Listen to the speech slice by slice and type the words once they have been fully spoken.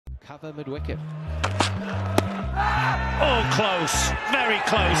cover mid-wicket. Oh, close, very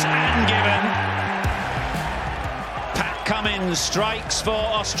close, and given. Pat Cummins strikes for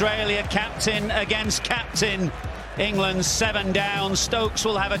Australia, captain against captain. England 7 down. Stokes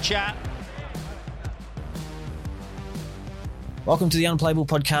will have a chat. Welcome to the Unplayable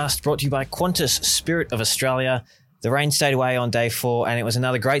Podcast, brought to you by Qantas Spirit of Australia. The rain stayed away on day 4, and it was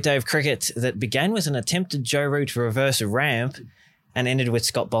another great day of cricket that began with an attempted Joe Root to reverse a ramp and ended with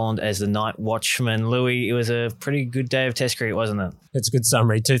Scott Boland as the night watchman. Louis, it was a pretty good day of Test cricket, wasn't it? It's a good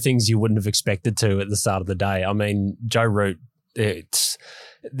summary. Two things you wouldn't have expected to at the start of the day. I mean, Joe Root, it's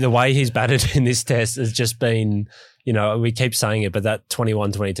the way he's batted in this Test has just been, you know, we keep saying it, but that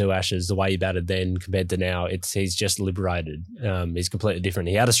 21-22 Ashes, the way he batted then compared to now, he's just liberated. He's completely different.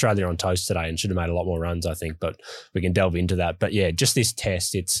 He had Australia on toast today and should have made a lot more runs, I think, but we can delve into that. But yeah, just this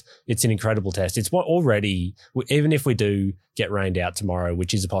Test, it's an incredible Test. It's what already, even if we do get rained out tomorrow,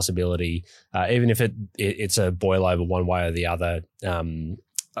 which is a possibility, even if it's a boil over one way or the other,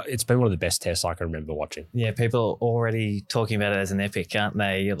 it's been one of the best Tests I can remember watching. Yeah, people are already talking about it as an epic, aren't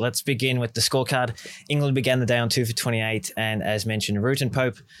they? Let's begin with the scorecard. England began the day on 2 for 28, and as mentioned, Root and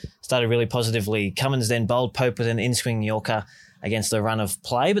Pope started really positively. Cummins then bowled Pope with an in-swing Yorker against the run of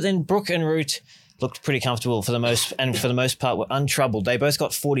play, but then Brook and Root looked pretty comfortable for the most part were untroubled. They both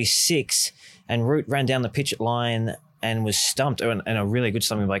got 46, and Root ran down the pitch at line and was stumped, and a really good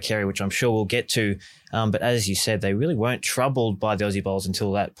stumping by Carey, which I'm sure we'll get to. But as you said, they really weren't troubled by the Aussie bowls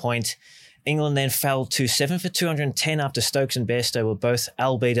until that point. England then fell to 7 for 210 after Stokes and Bairstow were both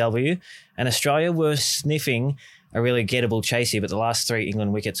LBW, and Australia were sniffing a really gettable chase here, but the last 3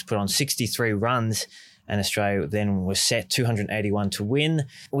 England wickets put on 63 runs, and Australia then was set 281 to win.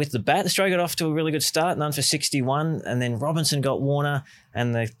 With the bat, Australia got off to a really good start, none for 61, and then Robinson got Warner,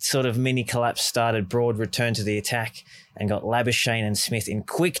 and the sort of mini collapse started. Broad returned to the attack and got Labuschagne and Smith in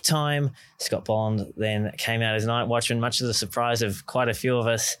quick time. Scott Boland then came out as night watchman, much to the surprise of quite a few of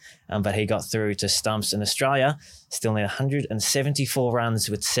us, but he got through to stumps, and Australia still need 174 runs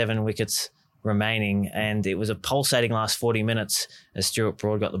with 7 wickets remaining, and it was a pulsating last 40 minutes as Stuart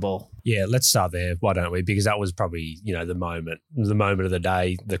Broad got the ball. Yeah, let's start there, why don't we? Because that was probably, you know, the moment of the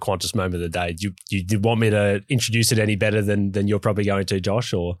day, the Qantas moment of the day. You did want me to introduce it any better than you're probably going to,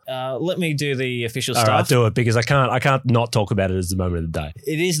 Josh? Or let me do the official stuff. All right, do it, because I can't not talk about it as the moment of the day.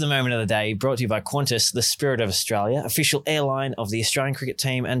 It is the moment of the day, brought to you by Qantas, the Spirit of Australia, official airline of the Australian cricket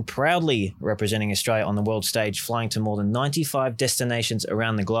team, and proudly representing Australia on the world stage, flying to more than 95 destinations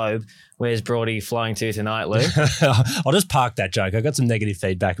around the globe. Where's Brody flying to tonight, Lou? I'll just park that joke. I got some negative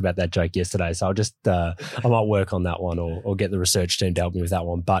feedback about that joke yesterday, so I'll just I might work on that one or get the research team to help me with that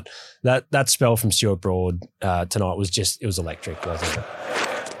one. But that spell from Stuart Broad tonight was it was electric, wasn't it?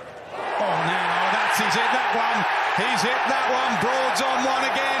 Oh, now he's hit that one. He's hit that one. Broad's on one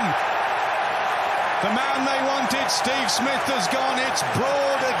again. The man they wanted, Steve Smith, has gone. It's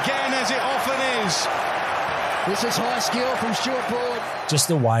Broad again, as it often is. This is high skill from Stuart Broad. Just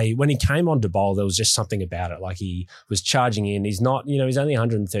the way, when he came on to bowl, there was just something about it. Like, he was charging in. He's not, you know, he's only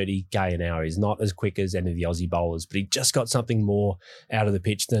 130k an hour. He's not as quick as any of the Aussie bowlers, but he just got something more out of the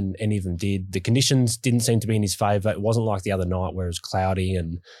pitch than any of them did. The conditions didn't seem to be in his favour. It wasn't like the other night where it was cloudy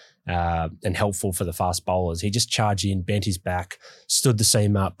and helpful for the fast bowlers. He just charged in, bent his back, stood the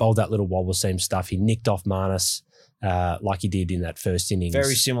seam up, bowled that little wobble seam stuff. He nicked off Marnus like he did in that first innings.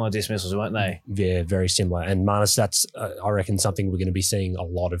 Very similar dismissals, weren't they? Yeah, very similar. And Marnus, that's, I reckon, something we're going to be seeing a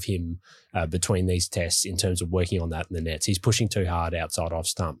lot of him between these Tests in terms of working on that in the nets. He's pushing too hard outside off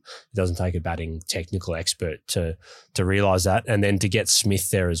stump. It doesn't take a batting technical expert to realise that. And then to get Smith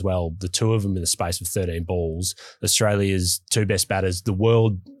there as well, the two of them in the space of 13 balls, Australia's 2 best batters, the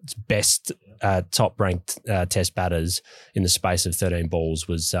world's best top-ranked Test batters in the space of 13 balls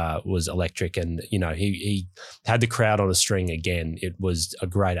was electric. And, you know, he had the crowd on a string again. It was a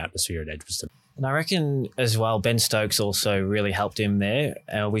great atmosphere at Edgbaston. And I reckon as well, Ben Stokes also really helped him there.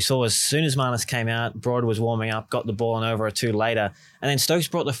 We saw as soon as Marnus came out, Broad was warming up, got the ball an over or 2 later, and then Stokes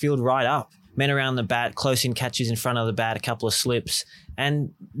brought the field right up. Men around the bat, close in catches in front of the bat, a couple of slips.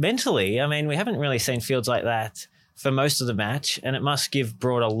 And mentally, I mean, we haven't really seen fields like that for most of the match, and it must give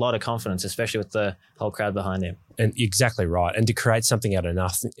Broad a lot of confidence, especially with the whole crowd behind him. And exactly right. And to create something out of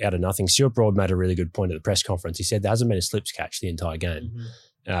nothing, Stuart Broad made a really good point at the press conference. He said there hasn't been a slips catch the entire game. Mm-hmm.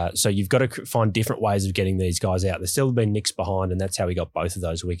 So you've got to find different ways of getting these guys out. There's still been nicks behind, and that's how he got both of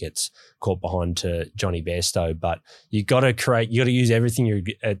those wickets caught behind to Johnny Bairstow. But you got to use everything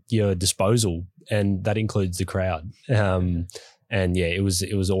at your disposal, and that includes the crowd. And yeah, it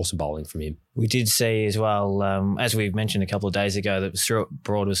was awesome bowling from him. We did see as well, as we mentioned a couple of days ago, that Stuart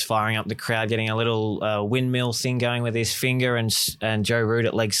Broad was firing up the crowd, getting a little windmill thing going with his finger, and Joe Root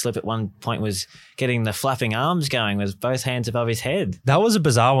at leg slip at one point was getting the flapping arms going with both hands above his head. That was a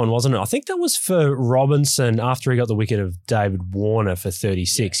bizarre one, wasn't it? I think that was for Robinson after he got the wicket of David Warner for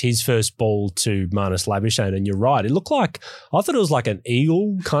 36, his first ball to Marnus Labuschagne. And you're right, it looked like, I thought it was like an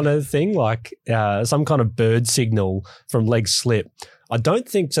eagle kind of thing, like some kind of bird signal from leg slip. I don't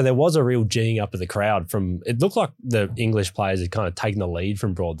think so. There was a real geeing up of the crowd from. It looked like the English players had kind of taken the lead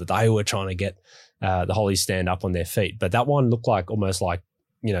from Broad, that they were trying to get the Hollies stand up on their feet. But that one looked like almost like,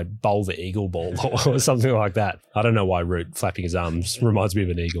 bowl the eagle ball or something like that. I don't know why Root flapping his arms reminds me of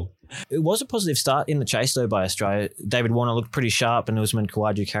an eagle. It was a positive start in the chase, though, by Australia. David Warner looked pretty sharp, and Usman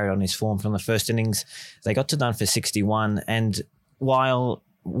Khawaja carried on his form from the first innings. They got to done for 61, and while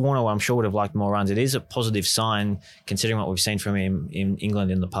Warner, I'm sure, would have liked more runs, it is a positive sign considering what we've seen from him in England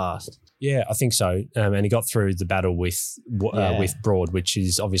in the past. Yeah, I think so. And he got through the battle with Broad, which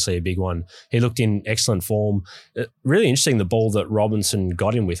is obviously a big one. He looked in excellent form. Really interesting, the ball that Robinson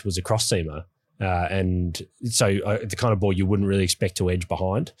got him with was a cross-seamer. And so the kind of ball you wouldn't really expect to edge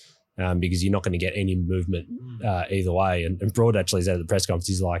behind. Because you're not going to get any movement either way. And Broad actually said at the press conference,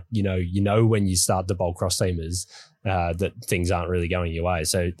 he's like, when you start to bowl cross seamers, that things aren't really going your way.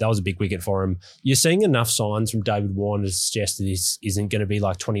 So that was a big wicket for him. You're seeing enough signs from David Warner to suggest that this isn't going to be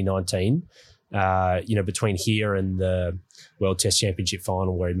like 2019. Between here and the World Test Championship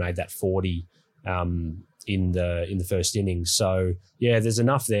final where he made that 40 in the first innings. So yeah, there's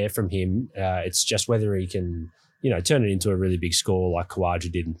enough there from him. It's just whether he can turn it into a really big score like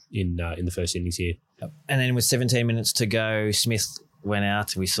Khawaja did in the first innings here. And then with 17 minutes to go, Smith went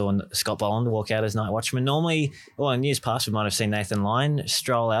out. We saw Scott Boland walk out as night watchman. Normally, in years past, we might have seen Nathan Lyon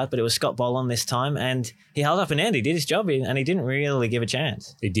stroll out, but it was Scott Boland this time, and he held up an end. He did his job, and he didn't really give a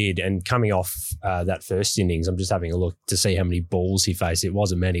chance. He did, and coming off that first innings, I'm just having a look to see how many balls he faced. It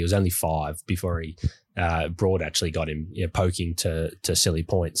wasn't many. It was only 5 before he Broad actually got him poking to silly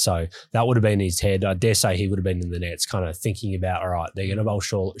point. So that would have been in his head. I dare say he would have been in the nets kind of thinking about, all right, they're going to bowl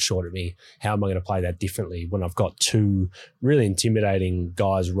short at me. How am I going to play that differently when I've got 2 really intimidating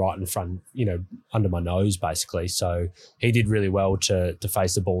guys right in front, under my nose basically. So he did really well to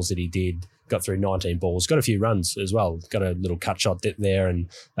face the balls that he did. Got through 19 balls, got a few runs as well. Got a little cut shot there and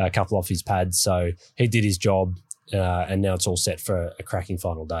a couple off his pads. So he did his job. And now it's all set for a cracking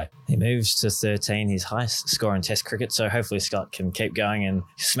final day. He moves to 13, his highest score in Test cricket, so hopefully Scott can keep going and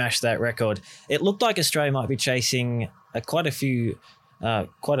smash that record. It looked like Australia might be chasing quite a few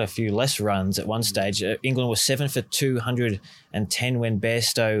less runs at one stage. England was 7 for 210 when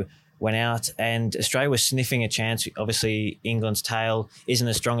Bairstow went out, and Australia was sniffing a chance. Obviously, England's tail isn't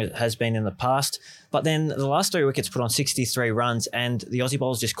as strong as it has been in the past. But then the last 3 wickets put on 63 runs, and the Aussie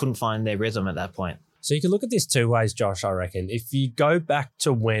bowlers just couldn't find their rhythm at that point. So you can look at this 2 ways, Josh, I reckon. If you go back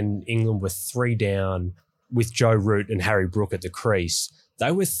to when England were 3 down with Joe Root and Harry Brook at the crease,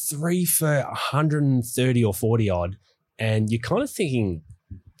 they were 3 for 130 or 40 odd, and you're kind of thinking,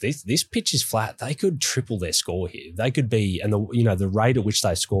 this pitch is flat. They could triple their score here. They could be, and the rate at which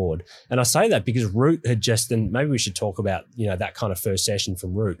they scored. And I say that because Root had just, and maybe we should talk about, that kind of first session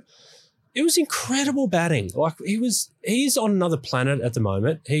from Root. It was incredible batting. Like he's on another planet at the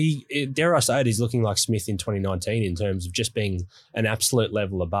moment. Dare I say it, he's looking like Smith in 2019 in terms of just being an absolute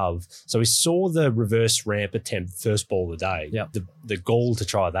level above. So we saw the reverse ramp attempt first ball of the day. Yep. The gall to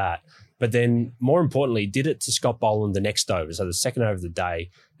try that. But then more importantly, did it to Scott Boland the next over. So the second over of the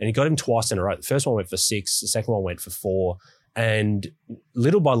day, and he got him twice in a row. The first one went for 6. The second one went for 4. And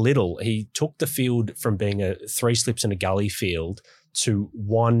little by little, he took the field from being a 3 slips and a gully field to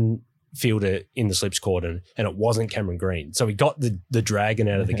 1 fielder in the slips cordon, and it wasn't Cameron Green. So he got the dragon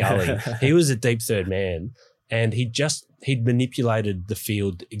out of the gully. He was a deep third man, and he'd manipulated the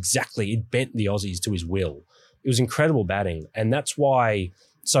field exactly. He'd bent the Aussies to his will. It was incredible batting, and that's why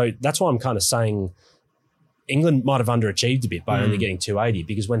I'm kind of saying England might have underachieved a bit by only getting 280,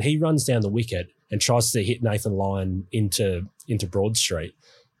 because when he runs down the wicket and tries to hit Nathan Lyon into Broad Street,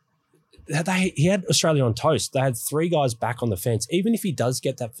 he had Australia on toast. They had 3 guys back on the fence. Even if he does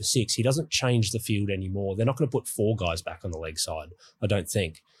get that for 6, he doesn't change the field anymore. They're not going to put 4 guys back on the leg side, I don't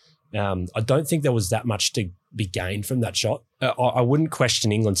think. I don't think there was that much to be gained from that shot. I wouldn't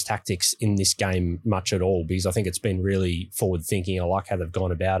question England's tactics in this game much at all, because I think it's been really forward-thinking. I like how they've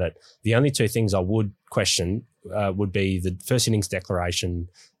gone about it. The only 2 things I would question would be the first innings declaration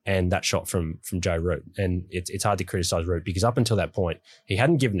and that shot from Joe Root. And it's hard to criticise Root because up until that point, he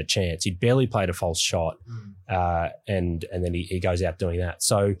hadn't given a chance. He'd barely played a false shot, and then he goes out doing that.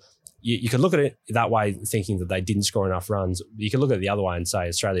 So you could look at it that way, thinking that they didn't score enough runs. You could look at it the other way and say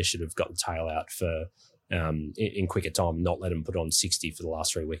Australia should have got the tail out for in quicker time, not let them put on 60 for the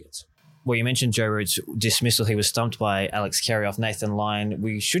last 3 wickets. Well, you mentioned Joe Root's dismissal. He was stumped by Alex Carey off Nathan Lyon.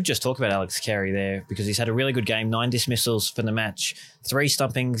 We should just talk about Alex Carey there because he's had a really good game, 9 dismissals for the match, 3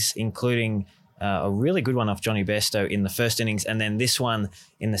 stumpings, including a really good one off Johnny Bairstow in the first innings and then this one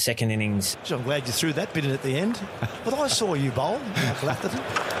in the second innings. I'm glad you threw that bit in at the end. But I saw you bowl, Michael Atherton.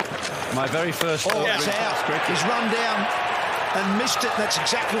 My very first Oh, it's out. He's run down and missed it. That's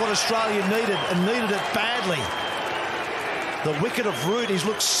exactly what Australia needed and needed it badly. The wicket of Root, he's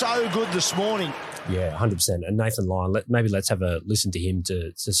looked so good this morning. Yeah, 100%. And Nathan Lyon, let's have a listen to him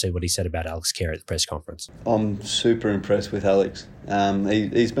to see what he said about Alex Carey at the press conference. I'm super impressed with Alex.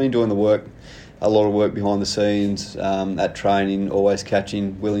 He's been doing the work, a lot of work behind the scenes, at training, always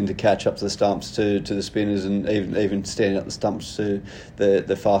catching, willing to catch up to the stumps to the spinners and even standing up the stumps to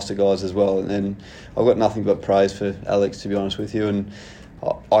the faster guys as well. And I've got nothing but praise for Alex, to be honest with you. And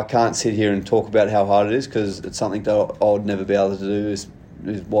I can't sit here and talk about how hard it is because it's something that I would never be able to do is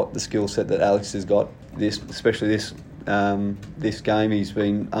what the skill set that Alex has got, especially this game. He's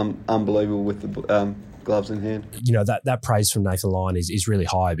been unbelievable with the gloves in hand. You know, that praise from Nathan Lyon is really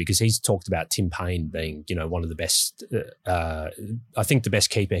high because he's talked about Tim Payne being, you know, one of the best, I think the best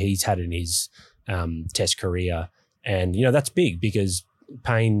keeper he's had in his Test career. And, you know, that's big because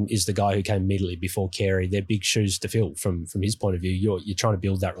Payne is the guy who came immediately before Carey. They're big shoes to fill from his point of view. You're trying to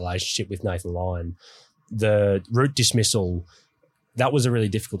build that relationship with Nathan Lyon. The Root dismissal, that was a really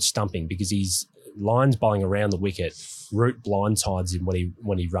difficult stumping because Lyon's bowling around the wicket. Root blindsides him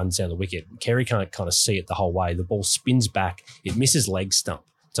when he runs down the wicket. Carey can't kind of see it the whole way. The ball spins back. It misses leg stump.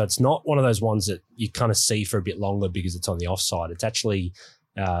 So it's not one of those ones that you kind of see for a bit longer because it's on the offside. It's actually,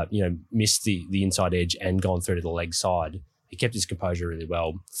 missed the inside edge and gone through to the leg side. He kept his composure really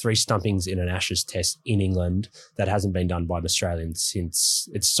well. 3 stumpings in an Ashes test in England. That hasn't been done by an Australian since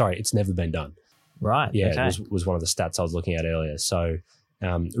it's never been done. Right. Yeah, okay. It was one of the stats I was looking at earlier. So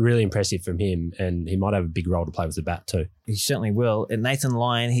really impressive from him, and he might have a big role to play with the bat too. He certainly will. And Nathan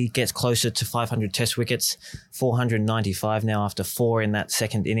Lyon, he gets closer to 500 Test wickets, 495 now after 4 in that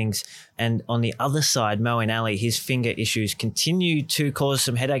second innings. And on the other side, Moeen Ali, his finger issues continue to cause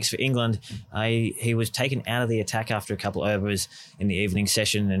some headaches for England. He was taken out of the attack after a couple overs in the evening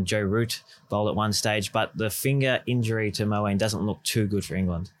session, and Joe Root bowled at one stage. But the finger injury to Moeen doesn't look too good for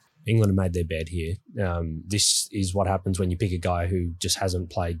England. England have made their bed here. This is what happens when you pick a guy who just hasn't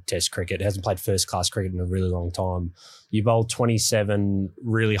played Test cricket, hasn't played first-class cricket in a really long time. You bowl 27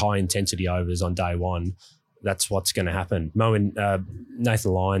 really high-intensity overs on day one. That's what's going to happen.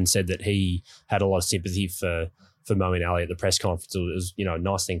 Nathan Lyon said that he had a lot of sympathy for Moeen Ali at the press conference. It was, you know, a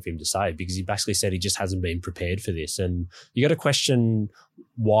nice thing for him to say because he basically said he just hasn't been prepared for this. And you got to question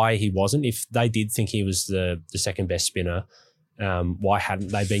why he wasn't. If they did think he was the second-best spinner, why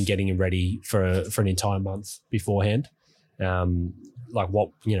hadn't they been getting him ready for an entire month beforehand?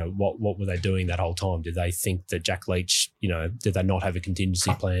 What were they doing that whole time? Did they think that Jack Leach, did they not have a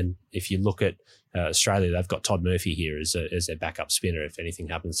contingency plan? If you look at Australia, they've got Todd Murphy here as their backup spinner if anything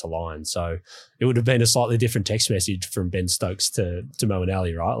happens to Lyon. So it would have been a slightly different text message from Ben Stokes to Moeen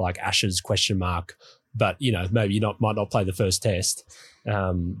Ali, right? Like Ashes ? But maybe might not play the first test.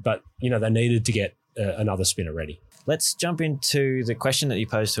 But they needed to get another spinner ready. Let's jump into the question that you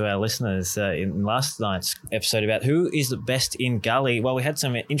posed to our listeners in last night's episode about who is the best in gully. Well, we had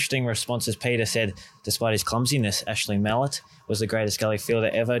some interesting responses. Peter said, despite his clumsiness, Ashley Mallett was the greatest gully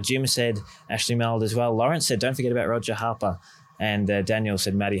fielder ever. Jim said Ashley Mallett as well. Lawrence said, don't forget about Roger Harper. And Daniel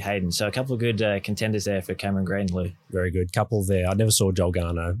said Matty Hayden. So a couple of good contenders there for Cameron Green, Lou. Very good couple there. I never saw Joel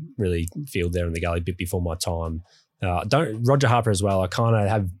Garner really field there in the gully a bit before my time. Roger Harper as well. I kind of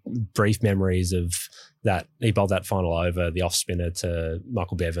have brief memories of that. He bowled that final over, the off spinner to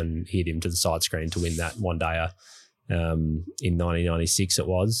Michael Bevan, hit him to the side screen to win that one-dayer in 1996 it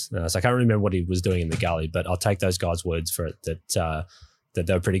was. So I can't remember what he was doing in the gully, but I'll take those guys' words for it that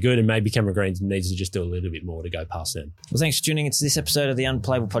they were pretty good, and maybe Cameron Green needs to just do a little bit more to go past them. Well, thanks for tuning into this episode of the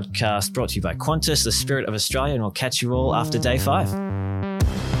Unplayable Podcast, brought to you by Qantas, the spirit of Australia, and we'll catch you all after day 5.